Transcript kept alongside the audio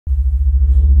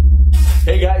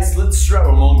Hey guys, let's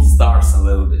travel among the stars a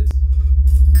little bit.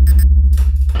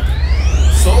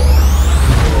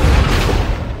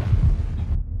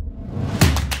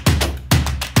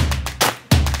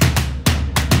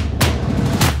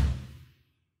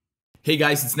 Hey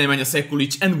guys, it's Nemanja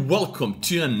Sekulic and welcome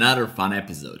to another fun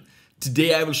episode.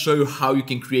 Today I will show you how you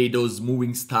can create those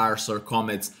moving stars or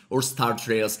comets or star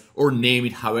trails or name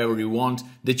it however you want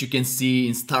that you can see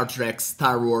in Star Trek,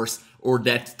 Star Wars or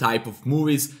that type of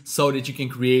movies so that you can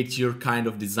create your kind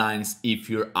of designs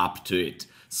if you're up to it.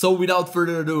 So without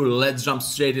further ado, let's jump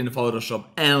straight into Photoshop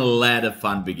and let the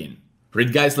fun begin.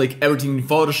 Right guys, like everything in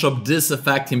Photoshop, this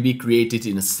effect can be created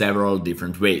in several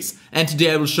different ways. And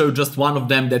today I will show just one of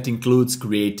them that includes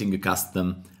creating a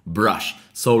custom brush.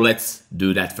 So let's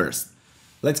do that first.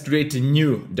 Let's create a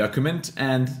new document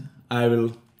and I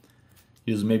will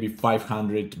use maybe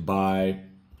 500 by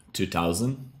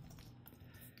 2000.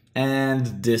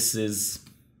 And this is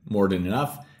more than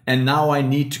enough. And now I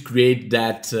need to create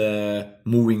that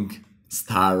moving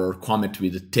star or comet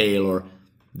with a tail or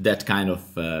that kind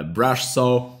of brush.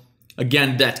 So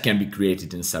again, that can be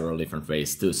created in several different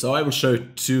ways too. So I will show you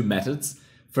two methods.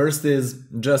 First is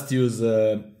just use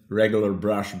a regular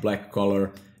brush, black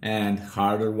color and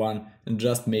harder one, and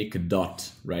just make a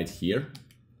dot right here.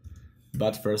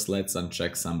 But first let's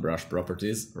uncheck some brush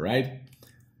properties, right?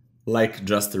 Like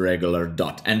just a regular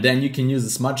dot. And then you can use the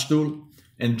smudge tool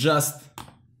and just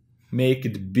make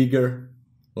it bigger,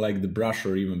 like the brush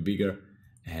or even bigger,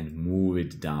 and move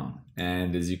it down.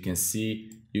 And as you can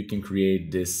see, you can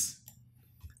create this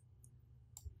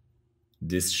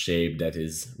shape that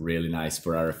is really nice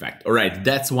for our effect. All right,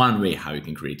 that's one way how you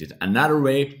can create it. Another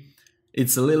way,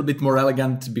 it's a little bit more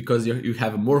elegant because you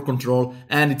have more control,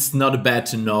 and it's not bad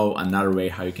to know another way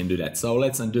how you can do that. So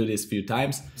let's undo this a few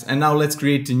times. And now let's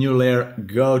create a new layer.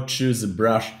 Go choose a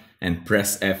brush and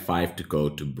press F5 to go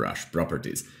to brush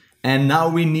properties. And now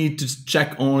we need to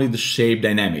check only the shape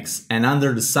dynamics. And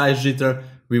under the size jitter,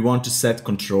 we want to set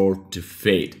control to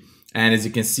fade. And as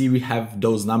you can see, we have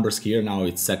those numbers here. Now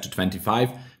it's set to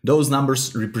 25. Those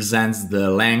numbers represents the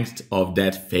length of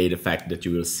that fade effect that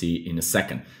you will see in a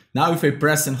second. Now if I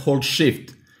press and hold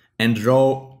shift and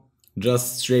draw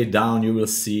just straight down, you will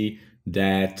see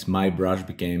that my brush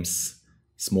becomes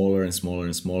smaller and smaller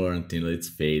and smaller until it's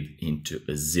fade into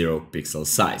a 0 pixel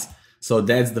size. So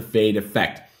that's the fade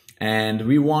effect. And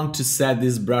we want to set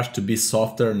this brush to be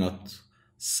softer, not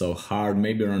so hard,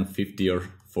 maybe around 50 or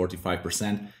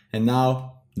 45%. And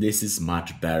now this is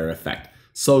much better effect.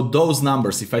 So those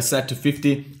numbers, if I set to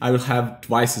 50, I will have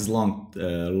twice as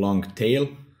long tail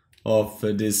of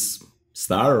this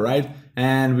star, right?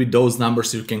 And with those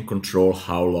numbers, you can control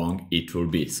how long it will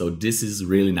be. So this is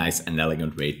really nice and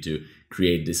elegant way to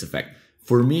create this effect.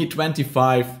 For me,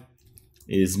 25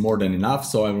 is more than enough.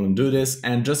 So I will undo this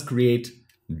and just create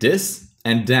this,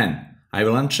 and then I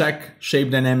will uncheck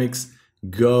shape dynamics,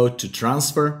 go to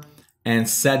transfer and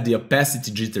set the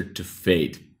opacity jitter to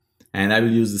fade. And I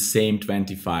will use the same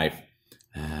 25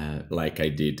 like I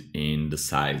did in the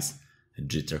size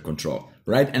jitter control,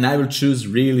 right? And I will choose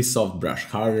really soft brush,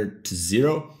 harder to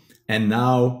 0. And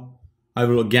now I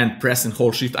will again press and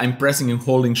hold shift. I'm pressing and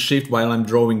holding shift while I'm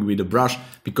drawing with the brush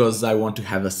because I want to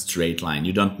have a straight line.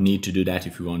 You don't need to do that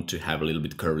if you want to have a little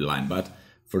bit curvy line, but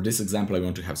for this example, I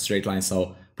want to have straight line,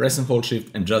 so press and hold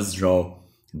shift and just draw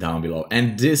down below.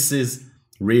 And this is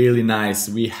really nice.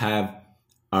 We have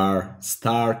our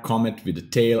star comet with the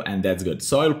tail, and that's good.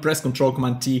 So I'll press Ctrl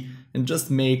Command T and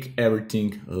just make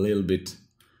everything a little bit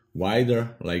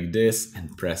wider like this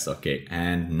and press OK.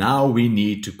 And now we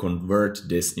need to convert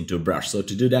this into a brush. So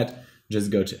to do that, just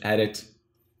go to Edit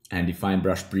and define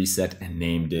brush preset and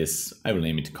name this. I will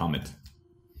name it Comet.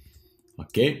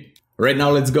 Okay. Right now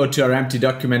let's go to our empty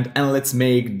document and let's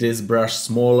make this brush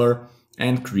smaller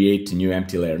and create a new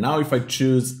empty layer. Now if I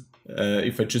choose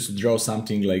to draw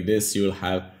something like this, you will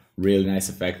have really nice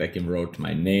effect. I can write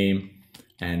my name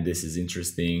and this is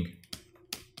interesting.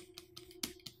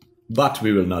 But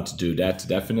we will not do that,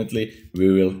 definitely. We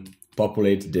will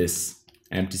populate this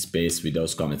empty space with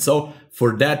those comments. So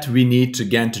for that we need to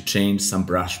again to change some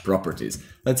brush properties.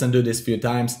 Let's undo this a few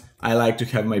times. I like to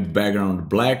have my background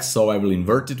black, so I will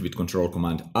invert it with Ctrl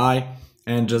Command I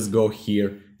and just go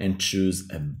here and choose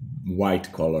a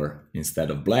white color instead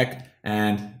of black.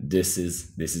 And this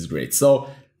is great.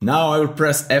 So now I will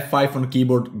press F5 on the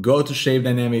keyboard, go to shape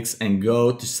dynamics and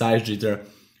go to size jitter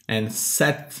and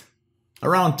set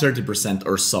around 30%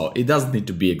 or so. It doesn't need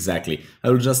to be exactly.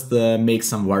 I will just make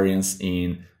some variance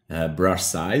in brush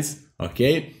size.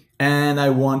 Okay. And I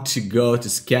want to go to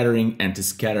scattering and to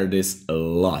scatter this a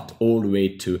lot, all the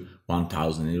way to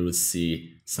 1000. You will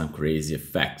see some crazy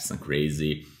effects, some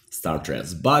crazy star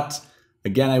trails. But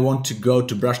again, I want to go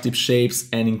to brush tip shapes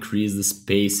and increase the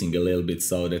spacing a little bit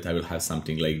so that I will have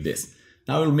something like this.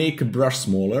 Now I will make a brush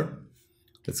smaller.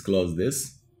 Let's close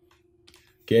this.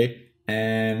 Okay,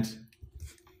 and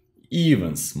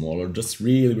even smaller, just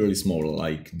really, really small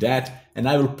like that. And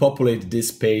I will populate this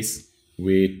space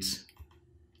with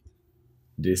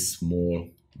this small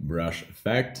brush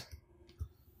effect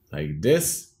like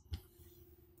this.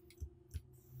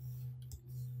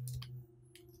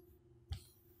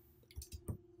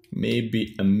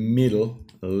 Maybe a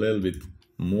little bit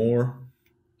more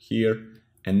here.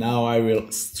 And now I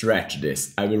will stretch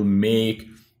this. I will make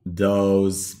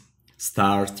those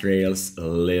star trails a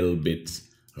little bit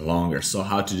longer. So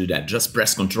how to do that? Just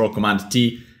press Ctrl Command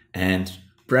T and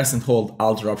press and hold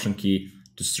Alt or Option key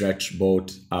to stretch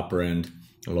both upper and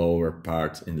lower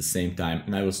part in the same time.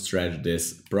 And I will stretch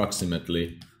this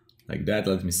approximately like that.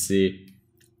 Let me see.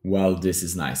 Well, this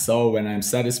is nice. So when I'm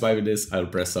satisfied with this, I'll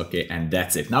press OK, and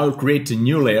that's it. Now I'll create a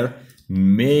new layer,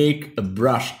 make a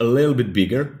brush a little bit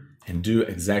bigger, and do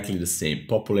exactly the same.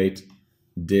 Populate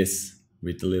this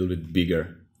with a little bit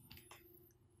bigger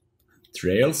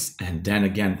trails, and then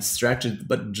again stretch it,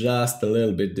 but just a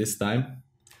little bit this time,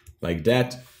 like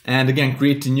that. And again,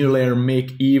 create a new layer,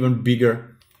 make even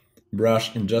bigger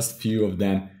brush in just a few of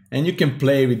them. And you can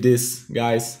play with this,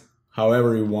 guys,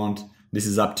 however you want. This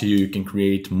is up to you. You can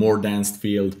create more dense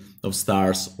field of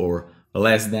stars or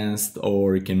less dense,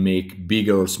 or you can make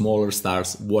bigger or smaller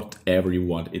stars, whatever you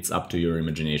want. It's up to your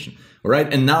imagination. All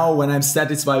right, and now when I'm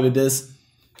satisfied with this,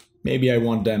 maybe I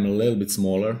want them a little bit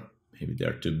smaller. Maybe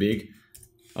they're too big.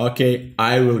 Okay,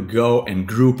 I will go and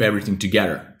group everything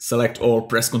together. Select all,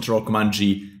 press Ctrl Command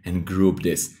G and group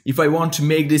this. If I want to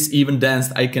make this even dense,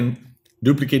 I can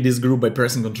duplicate this group by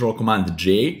pressing Ctrl Command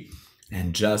J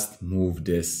and just move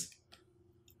this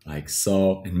like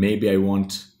so. And maybe I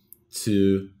want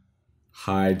to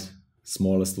hide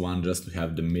smallest one just to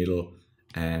have the middle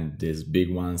and these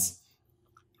big ones,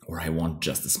 or I want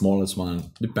just the smallest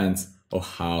one. Depends on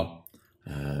how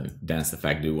dense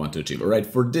effect do you want to achieve. All right,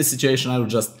 for this situation I will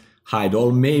just hide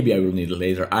all. Maybe I will need it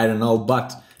later, I don't know,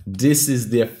 but this is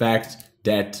the effect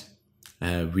that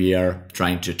we are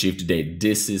trying to achieve today.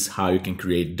 This is how you can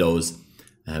create those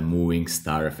moving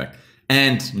star effect.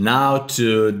 And now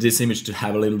to this image to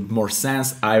have a little more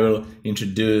sense, I will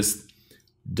introduce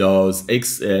those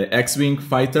X-Wing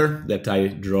fighter that I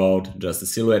drew just a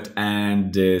silhouette,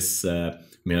 and this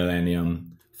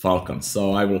Millennium Falcon.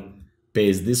 So I will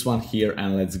paste this one here,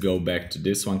 and let's go back to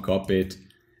this one, copy it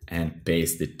and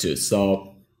paste it too.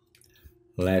 So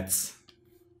let's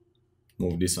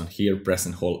move this one here, press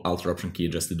and hold Alt or Option key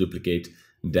just to duplicate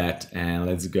that, and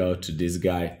let's go to this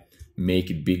guy, make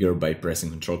it bigger by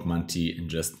pressing Ctrl Command T and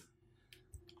just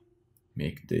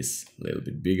make this a little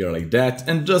bit bigger like that,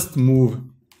 and just move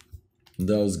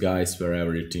those guys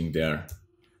wherever you think they're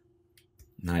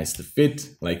nice to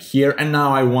fit, like here. And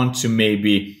now I want to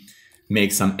maybe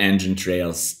make some engine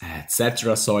trails,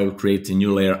 etc. So I will create a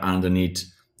new layer underneath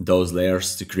those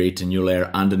layers. To create a new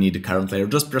layer underneath the current layer,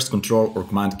 just press Ctrl or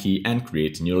Command key and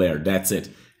create a new layer. That's it.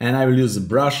 And I will use a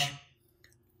brush,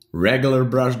 regular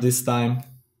brush this time,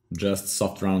 just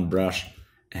soft round brush,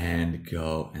 and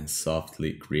go and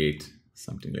softly create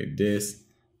something like this.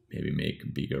 Maybe make a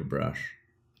bigger brush.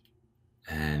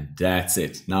 And that's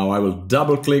it. Now I will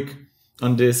double click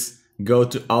on this, go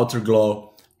to outer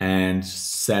glow and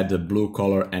set the blue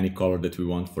color, any color that we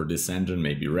want for this engine,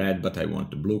 maybe red, but I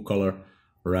want the blue color,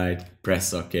 right?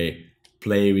 Press OK,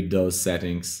 play with those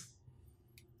settings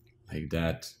like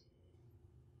that.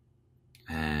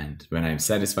 And when I'm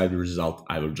satisfied with the result,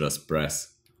 I will just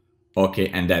press OK,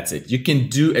 and that's it. You can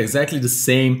do exactly the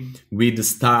same with the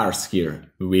stars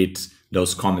here, with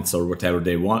those comets or whatever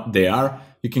they are.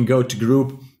 You can go to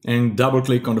group and double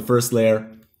click on the first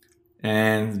layer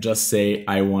and just say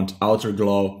I want outer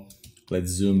glow. Let's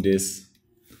zoom this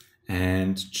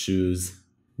and choose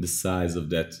the size of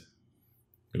that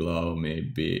glow,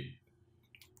 maybe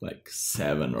like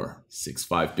 7 or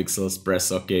 6.5 pixels.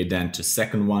 Press OK, then to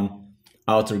second one,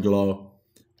 outer glow,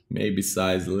 maybe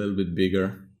size a little bit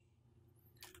bigger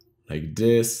like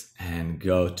this, and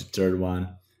go to third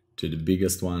one, to the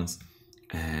biggest ones,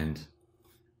 and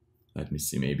let me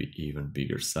see, maybe even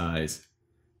bigger size.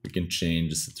 We can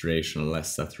change the saturation,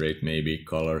 less saturate, maybe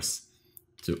colors,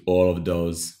 to all of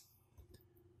those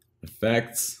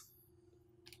effects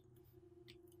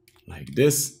like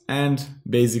this, and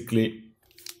basically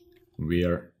we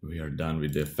are done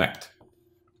with the effect.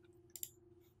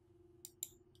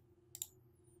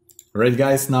 Alright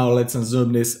guys, now let's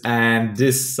unzoom this, and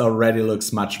this already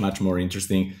looks much more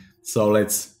interesting. So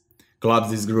let's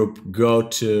collapse this group, go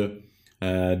to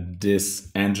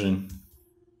this engine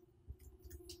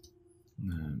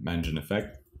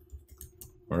effect.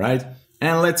 All right,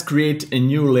 and let's create a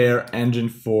new layer, engine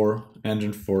for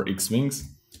X-wings,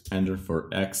 engine for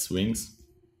X-wings.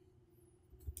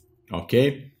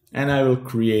 Okay, and I will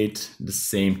create the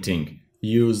same thing.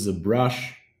 Use a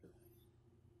brush,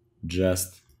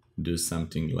 just do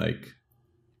something like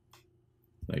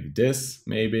this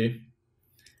maybe,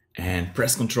 and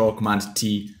press Ctrl Command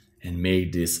T and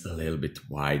make this a little bit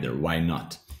wider. Why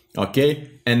not?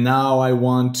 Okay, and now I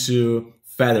want to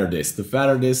feather this. To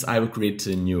feather this, I will create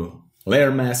a new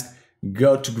layer mask,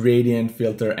 go to gradient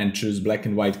filter and choose black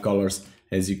and white colors.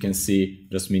 As you can see,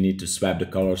 just we need to swap the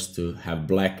colors to have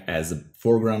black as a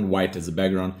foreground, white as a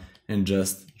background, and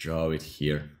just draw it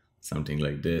here, something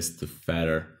like this, to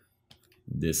feather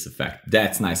this effect.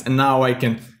 That's nice. And now I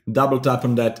can double tap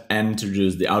on that and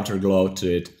introduce the outer glow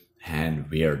to it, and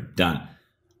we are done.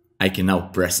 I can now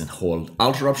press and hold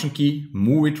Alt Option key,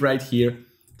 move it right here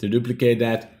to duplicate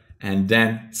that, and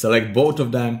then select both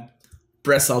of them,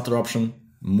 press Alt Option,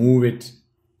 move it,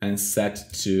 and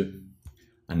set to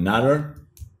another.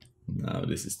 Now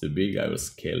this is too big, I will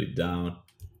scale it down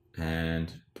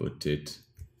and put it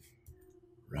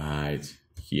right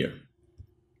here.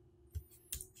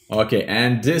 Okay,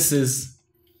 and this is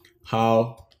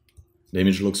how the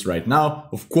image looks right now.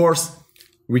 Of course,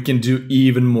 we can do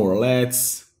even more.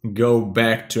 Let's go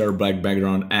back to our black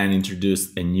background and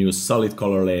introduce a new solid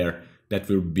color layer that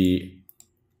will be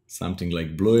something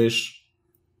like bluish,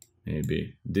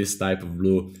 maybe this type of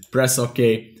blue. Press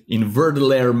OK, invert the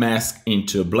layer mask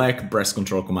into black, press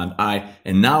Ctrl Command I,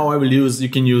 and now I will use, you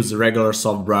can use a regular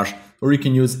soft brush or you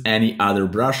can use any other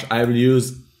brush. I will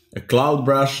use a cloud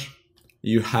brush.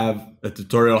 You have a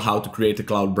tutorial how to create a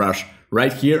cloud brush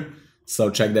right here, so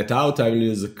check that out. I will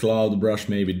use a cloud brush,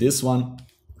 maybe this one,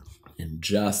 and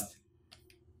just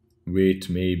with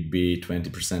maybe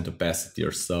 20% opacity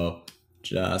or so,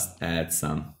 just add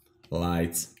some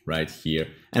lights right here.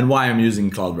 And why I'm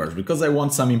using cloud brush? Because I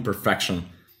want some imperfections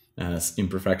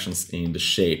in the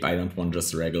shape. I don't want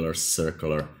just a regular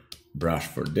circular brush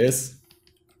for this.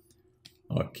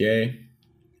 Okay,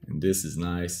 and this is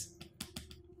nice.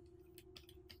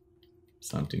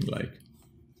 Something like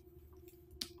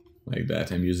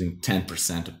that. I'm using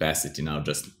 10% opacity now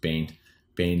just to paint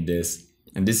this,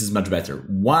 and this is much better.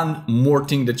 One more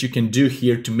thing that you can do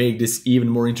here to make this even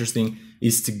more interesting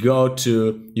is to go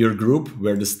to your group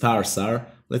where the stars are.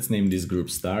 Let's name this group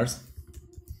stars.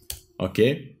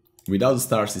 Okay, without the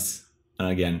stars it's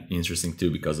again interesting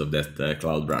too because of that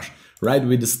cloud brush. Right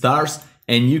with the stars,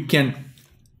 and you can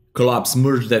collapse,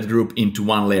 merge that group into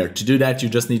one layer. To do that, you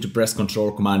just need to press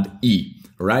Ctrl Command E,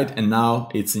 right? And now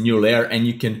it's a new layer, and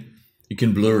you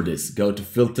can blur this. Go to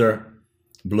Filter,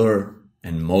 Blur,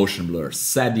 and Motion Blur.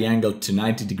 Set the angle to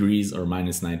 90 degrees or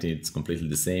 -90, it's completely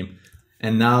the same.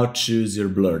 And now choose your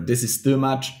blur. This is too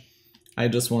much. I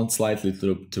just want slightly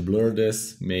to blur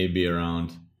this, maybe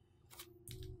around,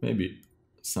 maybe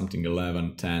something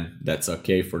 11, 10. That's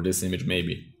okay for this image,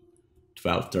 maybe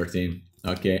 12, 13.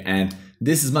 Okay, and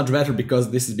this is much better because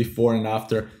this is before and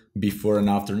after. Before and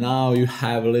after. Now you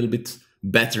have a little bit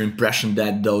better impression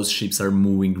that those ships are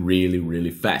moving really,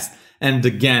 really fast. And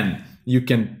again, you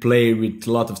can play with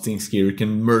a lot of things here. You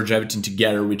can merge everything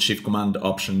together with Shift Command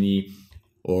Option E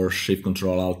or Shift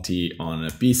Control Alt T on a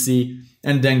PC,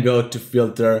 and then go to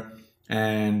Filter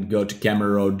and go to Camera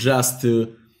Raw just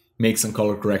to make some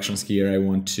color corrections here. I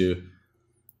want to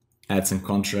add some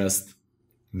contrast,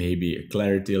 maybe a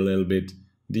clarity a little bit,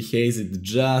 dehaze it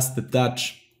just a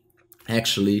touch,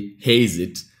 actually haze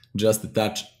it just a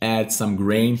touch, add some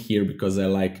grain here because I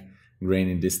like grain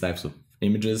in these types of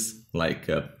images, like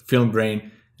film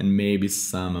grain, and maybe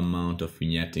some amount of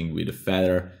vignetting with a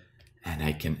feather, and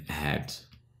I can add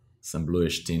some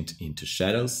bluish tint into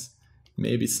shadows,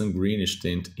 maybe some greenish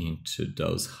tint into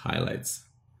those highlights,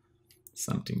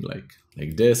 something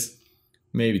like this,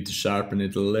 maybe to sharpen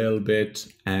it a little bit,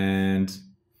 and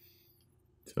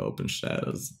to open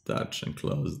shadows, touch and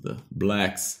close the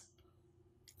blacks,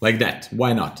 like that.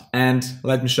 Why not? And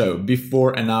let me show you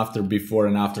before and after,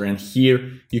 and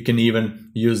here you can even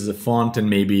use the font and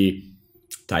maybe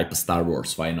type a Star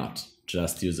Wars. Why not?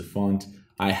 Just use a font.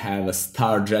 I have a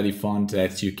Star Jedi font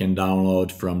that you can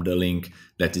download from the link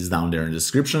that is down there in the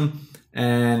description,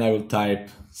 and I will type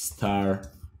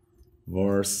Star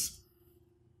Wars.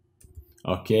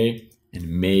 Okay, and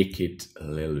make it a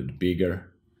little bit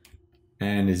bigger.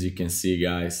 And as you can see,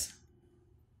 guys,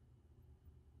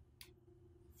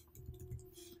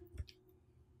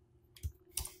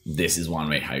 this is one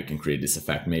way how you can create this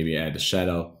effect. Maybe add a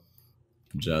shadow,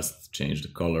 just change the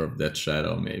color of that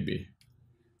shadow, maybe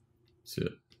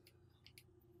to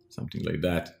something like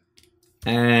that.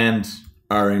 And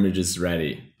our image is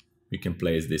ready. You can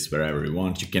place this wherever you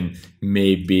want. You can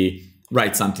maybe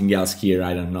write something else here,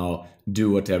 I don't know,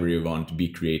 do whatever you want, be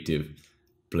creative,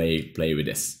 play with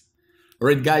this.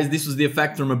 Alright guys, this was the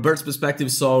effect from a bird's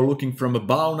perspective, so looking from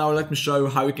above. Now let me show you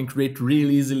how you can create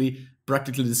really easily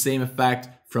practically the same effect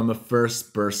from a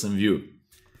first person view.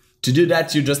 To do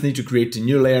that, you just need to create a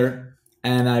new layer,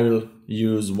 and I will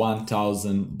use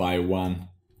 1000 by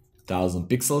 1000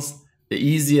 pixels. The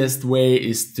easiest way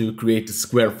is to create a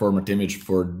square format image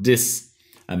for this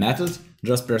method.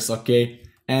 Just press OK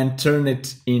and turn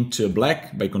it into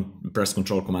black by press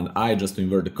Ctrl Command I just to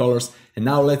invert the colors. And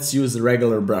now let's use a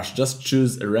regular brush. Just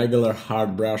choose a regular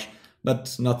hard brush,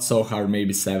 but not so hard,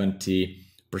 maybe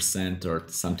 70% or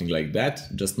something like that.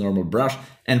 Just normal brush.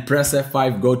 And press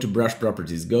F5, go to brush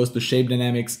properties, goes to shape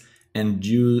dynamics, and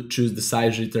you choose the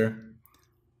size jitter.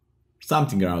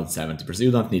 Something around 70%.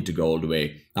 You don't need to go all the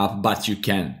way up, but you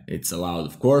can. It's allowed,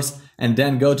 of course. And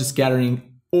then go to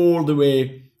scattering all the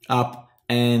way up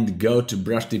and go to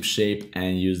brush tip shape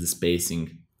and use the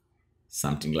spacing.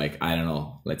 Something like, I don't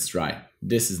know, let's try.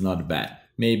 This is not bad.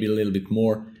 Maybe a little bit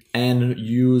more, and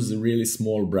use a really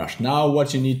small brush. Now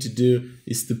what you need to do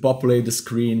is to populate the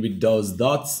screen with those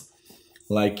dots,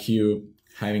 like you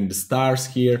having the stars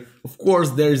here. Of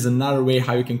course, there is another way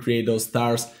how you can create those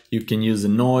stars. You can use a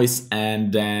noise,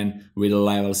 and then with the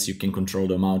levels you can control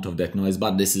the amount of that noise,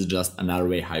 but this is just another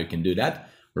way how you can do that,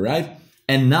 right?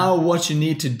 And now what you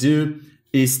need to do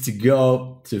is to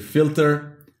go to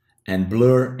filter and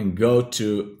blur and go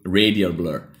to radial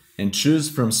blur and choose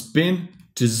from spin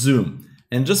to zoom,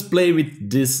 and just play with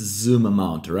this zoom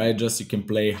amount, right? Just you can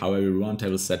play however you want. I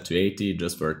will set to 80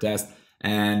 just for a test.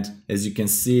 And as you can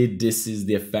see, this is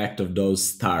the effect of those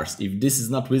stars. If this is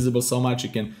not visible so much,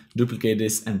 you can duplicate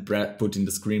this and put in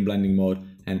the screen blending mode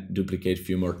and duplicate a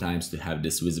few more times to have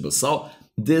this visible. So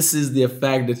this is the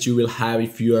effect that you will have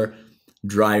if you are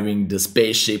driving the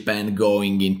spaceship and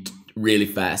going in really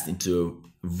fast into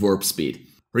warp speed.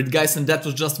 Right guys, and that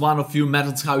was just one of few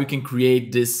methods how you can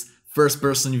create this first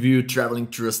person view traveling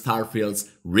through star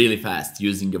fields really fast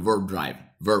using a warp drive,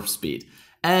 warp speed.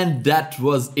 And that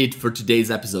was it for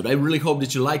today's episode. I really hope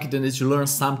that you like it and that you learned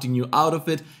something new out of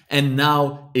it. And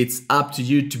now it's up to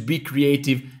you to be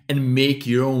creative and make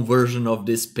your own version of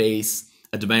this space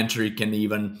adventure. You can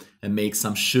even make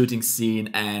some shooting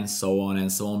scene and so on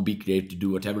and so on. Be creative to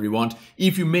do whatever you want.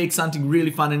 If you make something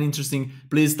really fun and interesting,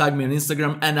 please tag me on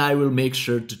Instagram and I will make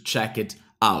sure to check it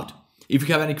out. If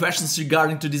you have any questions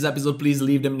regarding to this episode, please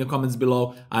leave them in the comments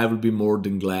below. I will be more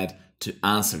than glad to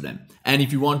answer them. And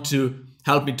if you want to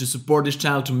help me to support this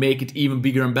channel to make it even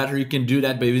bigger and better, you can do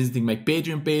that by visiting my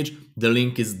Patreon page. The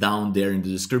link is down there in the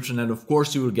description, and of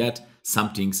course you will get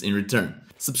some things in return.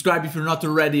 Subscribe if you're not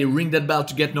already, ring that bell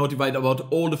to get notified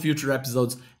about all the future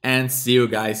episodes, and see you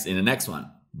guys in the next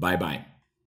one. Bye bye.